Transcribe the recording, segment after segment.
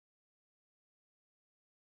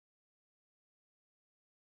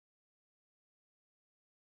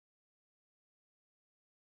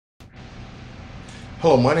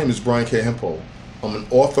Hello, my name is Brian K. Hemphill. I'm an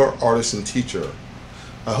author, artist, and teacher.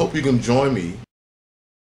 I hope you can join me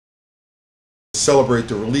to celebrate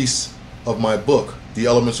the release of my book, The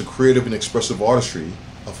Elements of Creative and Expressive Artistry,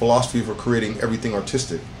 a philosophy for creating everything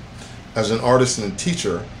artistic. As an artist and a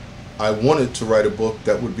teacher, I wanted to write a book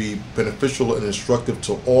that would be beneficial and instructive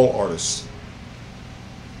to all artists.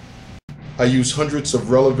 I use hundreds of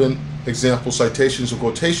relevant example citations and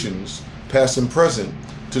quotations, past and present,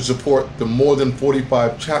 to support the more than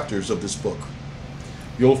 45 chapters of this book.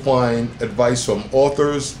 You'll find advice from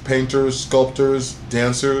authors, painters, sculptors,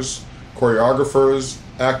 dancers, choreographers,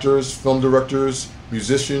 actors, film directors,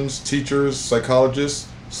 musicians, teachers, psychologists,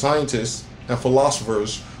 scientists, and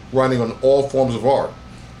philosophers writing on all forms of art,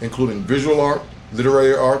 including visual art,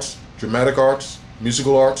 literary arts, dramatic arts,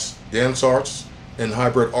 musical arts, dance arts, and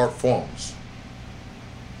hybrid art forms.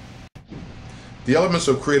 The Elements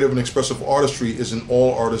of Creative and Expressive Artistry is an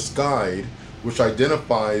all-artist guide which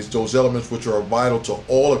identifies those elements which are vital to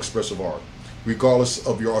all expressive art, regardless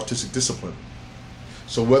of your artistic discipline.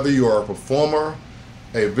 So whether you are a performer,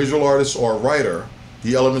 a visual artist, or a writer,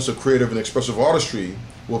 the Elements of Creative and Expressive Artistry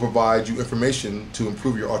will provide you information to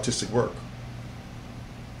improve your artistic work.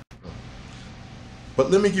 But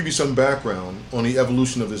let me give you some background on the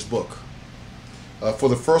evolution of this book. For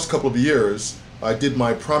the first couple of years, I did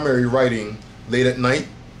my primary writing late at night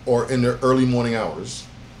or in the early morning hours,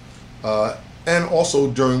 and also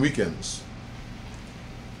during weekends.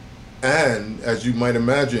 And as you might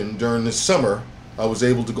imagine, during the summer, I was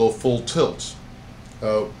able to go full tilt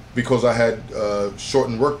because I had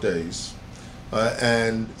shortened work days.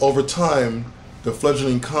 And over time, the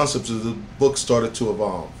fledgling concepts of the book started to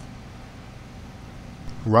evolve.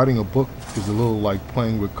 Writing a book is a little like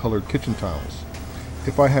playing with colored kitchen tiles.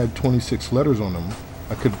 If I had 26 letters on them,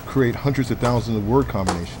 I could create hundreds of thousands of word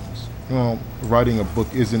combinations. Well, writing a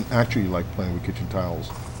book isn't actually like playing with kitchen tiles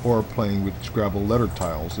or playing with Scrabble letter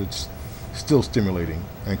tiles. It's still stimulating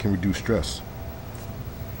and can reduce stress.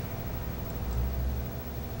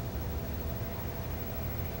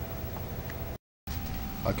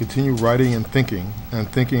 I continued writing and thinking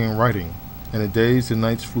and writing, and the days and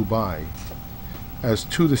nights flew by. As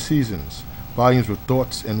to the seasons, volumes of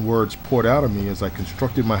thoughts and words poured out of me as I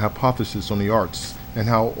constructed my hypothesis on the arts and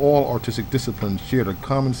how all artistic disciplines shared a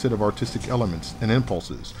common set of artistic elements and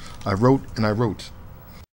impulses. I wrote and I wrote,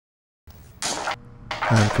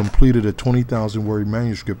 and completed a 20,000-word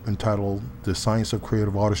manuscript entitled The Science of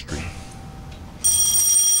Creative Artistry.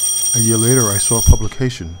 A year later, I saw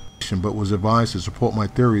publication, but was advised to support my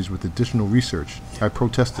theories with additional research. I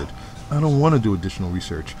protested. I don't want to do additional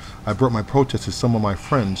research. I brought my protest to some of my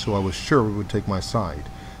friends who I was sure would take my side.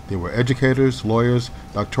 They were educators, lawyers,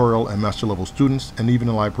 doctoral and master-level students, and even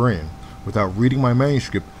a librarian. Without reading my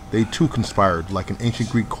manuscript, they too conspired like an ancient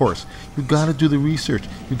Greek chorus. You gotta do the research.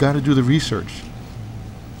 You gotta do the research.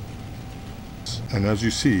 And as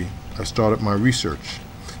you see, I started my research.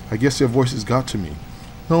 I guess their voices got to me.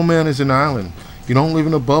 No man is an island. You don't live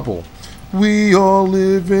in a bubble. We all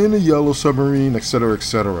live in a yellow submarine, etc.,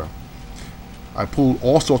 etc. I pulled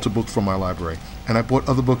all sorts of books from my library, and I bought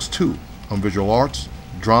other books too, on visual arts,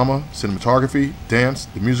 drama, cinematography, dance,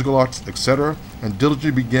 the musical arts, etc., and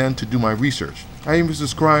diligently began to do my research. I even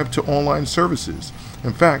subscribed to online services.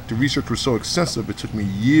 In fact, the research was so extensive it took me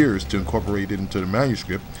years to incorporate it into the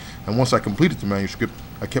manuscript, and once I completed the manuscript,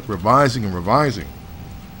 I kept revising and revising.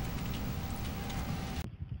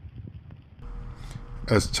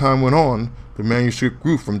 As time went on, the manuscript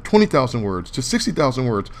grew from 20,000 words to 60,000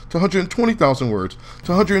 words to 120,000 words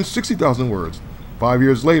to 160,000 words. 5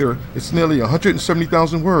 years later, it's nearly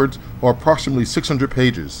 170,000 words, or approximately 600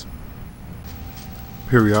 pages.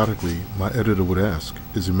 Periodically, my editor would ask,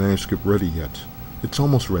 "Is the manuscript ready yet?" "It's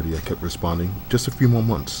almost ready," I kept responding. "Just a few more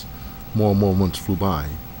months." More and more months flew by,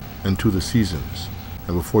 and to the seasons,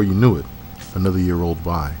 and before you knew it, another year rolled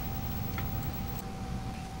by.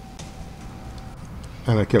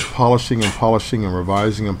 And I kept polishing and polishing and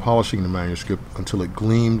revising and polishing the manuscript until it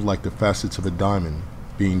gleamed like the facets of a diamond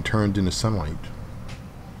being turned into sunlight.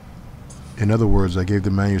 In other words, I gave the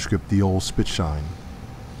manuscript the old spit shine.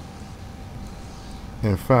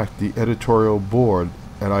 In fact, the editorial board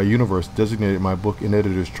at iUniverse designated my book an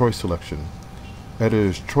Editor's Choice selection.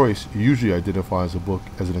 Editor's Choice usually identifies a book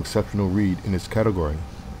as an exceptional read in its category.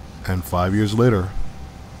 And 5 years later...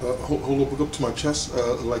 Hold the book up to my chest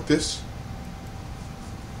like this.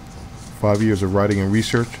 5 years of writing and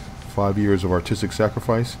research, 5 years of artistic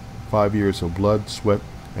sacrifice, 5 years of blood, sweat,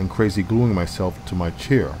 and crazy gluing myself to my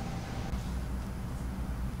chair.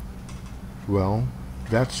 Well,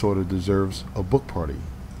 that sort of deserves a book party.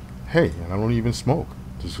 Hey, and I don't even smoke.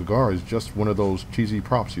 The cigar is just one of those cheesy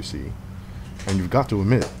props, you see. And you've got to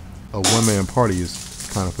admit, a one-man party is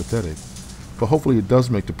kind of pathetic. But hopefully it does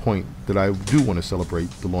make the point that I do want to celebrate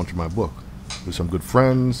the launch of my book with some good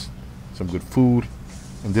friends, some good food,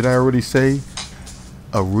 and did I already say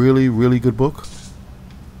a really, really good book?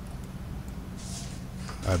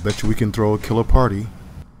 I bet you we can throw a killer party.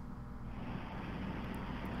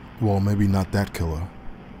 Well, maybe not that killer.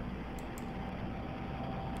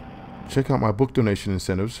 Check out my book donation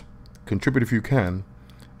incentives, contribute if you can,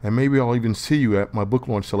 and maybe I'll even see you at my book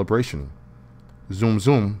launch celebration. Zoom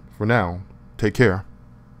zoom for now. Take care.